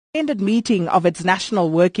Extended meeting of its National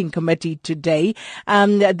Working Committee today.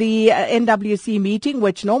 The NWC meeting,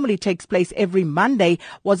 which normally takes place every Monday,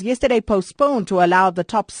 was yesterday postponed to allow the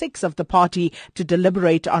top six of the party to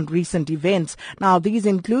deliberate on recent events. Now, these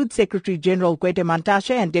include Secretary General Gwede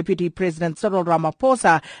Mantashe and Deputy President Cyril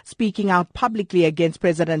Ramaphosa speaking out publicly against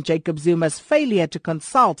President Jacob Zuma's failure to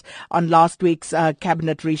consult on last week's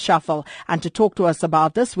cabinet reshuffle. And to talk to us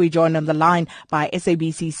about this, we join on the line by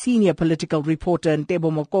SABC senior political reporter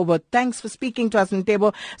Ntebo Mokobo. Thanks for speaking to us,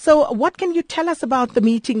 Ntebo. So what can you tell us about the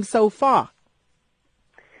meeting so far?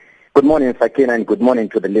 Good morning, Sakina, and good morning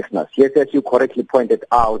to the listeners. Yes, as you correctly pointed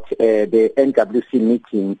out, the NWC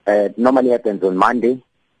meeting normally happens on Monday.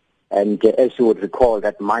 And as you would recall,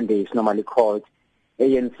 that Monday is normally called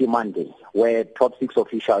ANC Monday, where top six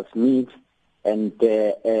officials meet and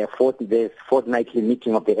the fortnightly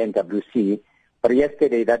meeting of the NWC. But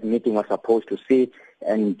yesterday, that meeting was supposed to sit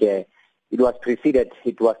and it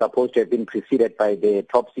was supposed to have been preceded by the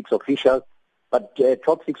top six officials, but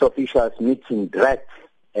top six officials meeting dragged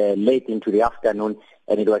late into the afternoon,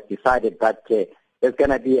 and it was decided that there's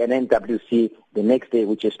going to be an NWC the next day,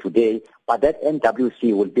 which is today, but that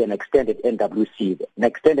NWC will be an extended NWC. An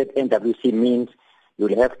extended NWC means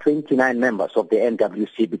you'll have 29 members of the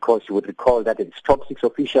NWC, because you would recall that it's top six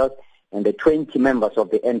officials and the 20 members of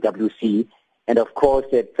the NWC. And of course,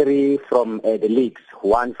 3 from the leagues,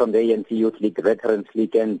 1 from the ANC Youth League, the Veterans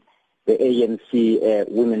League, and the ANC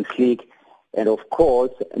Women's League. And of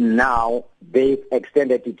course, now they've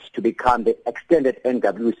extended it to become the extended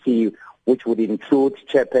NWC, which would include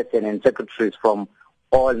chairperson and secretaries from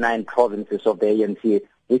all 9 provinces of the ANC,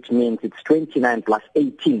 which means it's 29 plus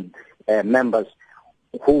 18 members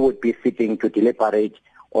who would be sitting to deliberate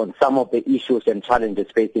on some of the issues and challenges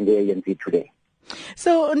facing the ANC today.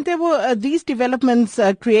 So, Ntebo, these developments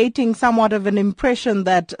are creating somewhat of an impression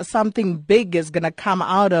that something big is going to come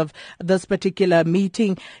out of this particular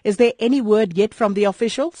meeting. Is there any word yet from the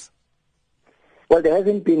officials? Well, there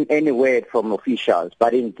hasn't been any word from officials,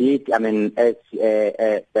 but indeed, I mean, as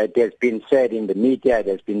that has been said in the media, it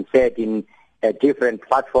has been said in different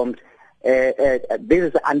platforms, this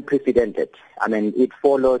is unprecedented. I mean, it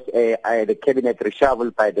follows the cabinet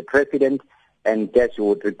reshuffle by the president. And as you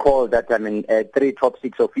would recall that, 3 top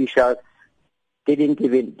six officials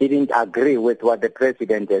didn't agree with what the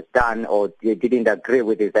president has done, or they didn't agree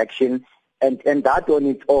with his action. And that on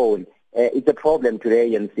its own, it's a problem to the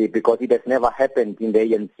ANC, because it has never happened in the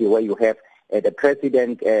ANC where you have the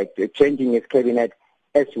president changing his cabinet.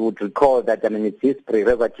 As you would recall that, it's his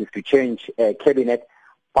prerogative to change cabinet,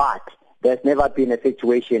 but there's never been a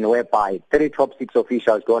situation whereby 3 top six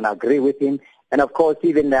officials don't agree with him. And of course,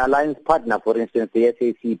 even the alliance partner, for instance, the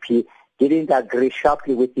SACP, didn't agree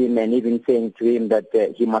sharply with him, and even saying to him that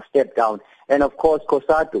he must step down. And of course,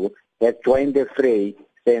 COSATU has joined the fray,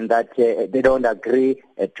 saying that they don't agree.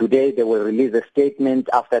 Today, they will release a statement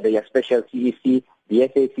after their special CEC. The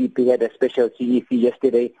SACP had a special CEC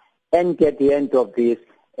yesterday. And at the end of this,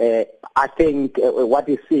 I think what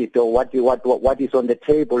is it, or what is on the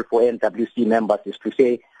table for NWC members is to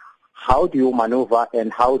say, how do you maneuver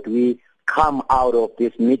and how do we come out of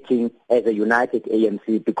this meeting as a united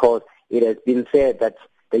ANC, because it has been said that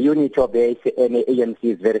the unity of the ANC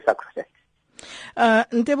is very sacrosanct.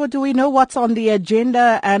 Ntebo, do we know what's on the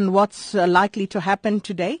agenda and what's likely to happen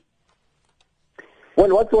today?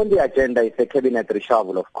 Well, what's on the agenda is the cabinet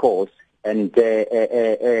reshuffle, of course, and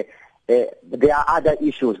there are other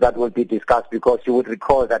issues that will be discussed, because you would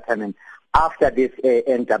recall that, after this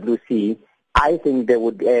NWC, I think there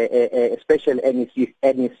would a special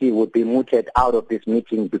NEC would be mooted out of this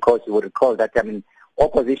meeting, because you would recall that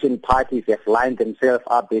opposition parties have lined themselves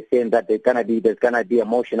up. They're saying that there's gonna be a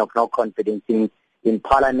motion of no confidence in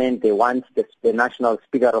Parliament. They want the National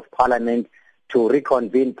Speaker of Parliament to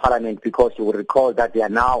reconvene Parliament, because you would recall that they are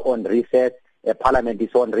now on recess. Parliament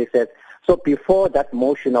is on recess. So before that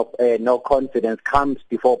motion of no confidence comes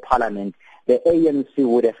before Parliament, the ANC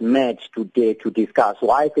would have met today to discuss. So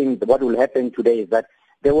I think what will happen today is that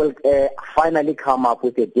they will finally come up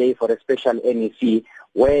with a day for a special NEC,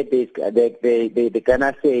 where they're going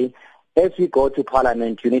to say, as we go to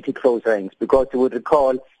Parliament, you need to close ranks, because you would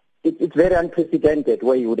recall it's very unprecedented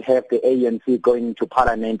where you would have the ANC going into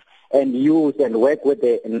Parliament and use and work with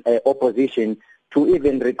the opposition to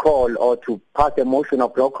even recall or to pass a motion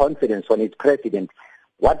of no confidence on its president.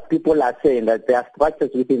 What people are saying, that there are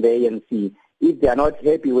structures within the ANC. If they are not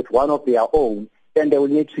happy with one of their own, then they will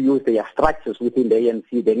need to use their structures within the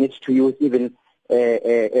ANC. They need to use even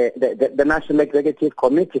the National Executive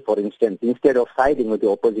Committee, for instance, instead of siding with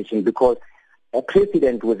the opposition, because a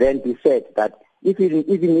president would then be said that even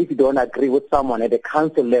if you don't agree with someone at the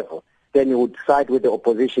council level, then you would side with the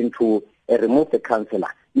opposition to remove the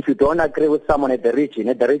councillor. If you don't agree with someone at the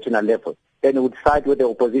regional level, then you would side with the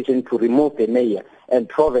opposition to remove the mayor, and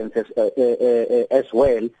province as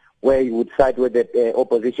well, where you would side with the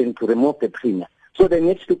opposition to remove the premier. So they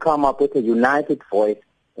need to come up with a united voice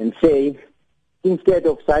and say, instead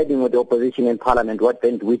of siding with the opposition in parliament, what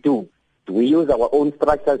then do we do? Do we use our own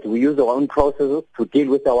structures? Do we use our own processes to deal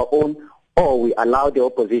with our own, or we allow the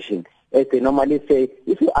opposition? As they normally say,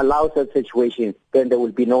 if you allow such situations, then there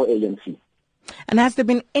will be no ANC. And has there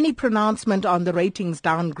been any pronouncement on the ratings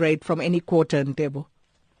downgrade from any quarter, Ntebo?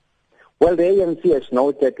 Well, the ANC has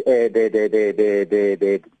noted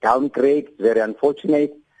the downgrade, very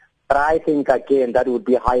unfortunate. But I think, again, that would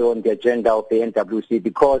be high on the agenda of the NWC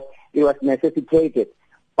because it was necessitated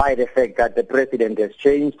by the fact that the president has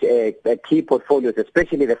changed key portfolios,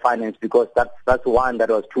 especially the finance, because that's one that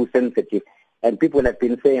was too sensitive. And people have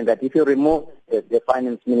been saying that if you remove the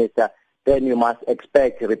finance minister, then you must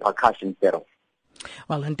expect repercussions thereof.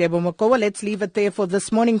 Well, Ntebo Mokobo, let's leave it there for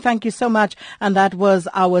this morning. Thank you so much. And that was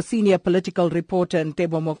our senior political reporter,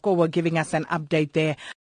 Ntebo Mokobo, giving us an update there.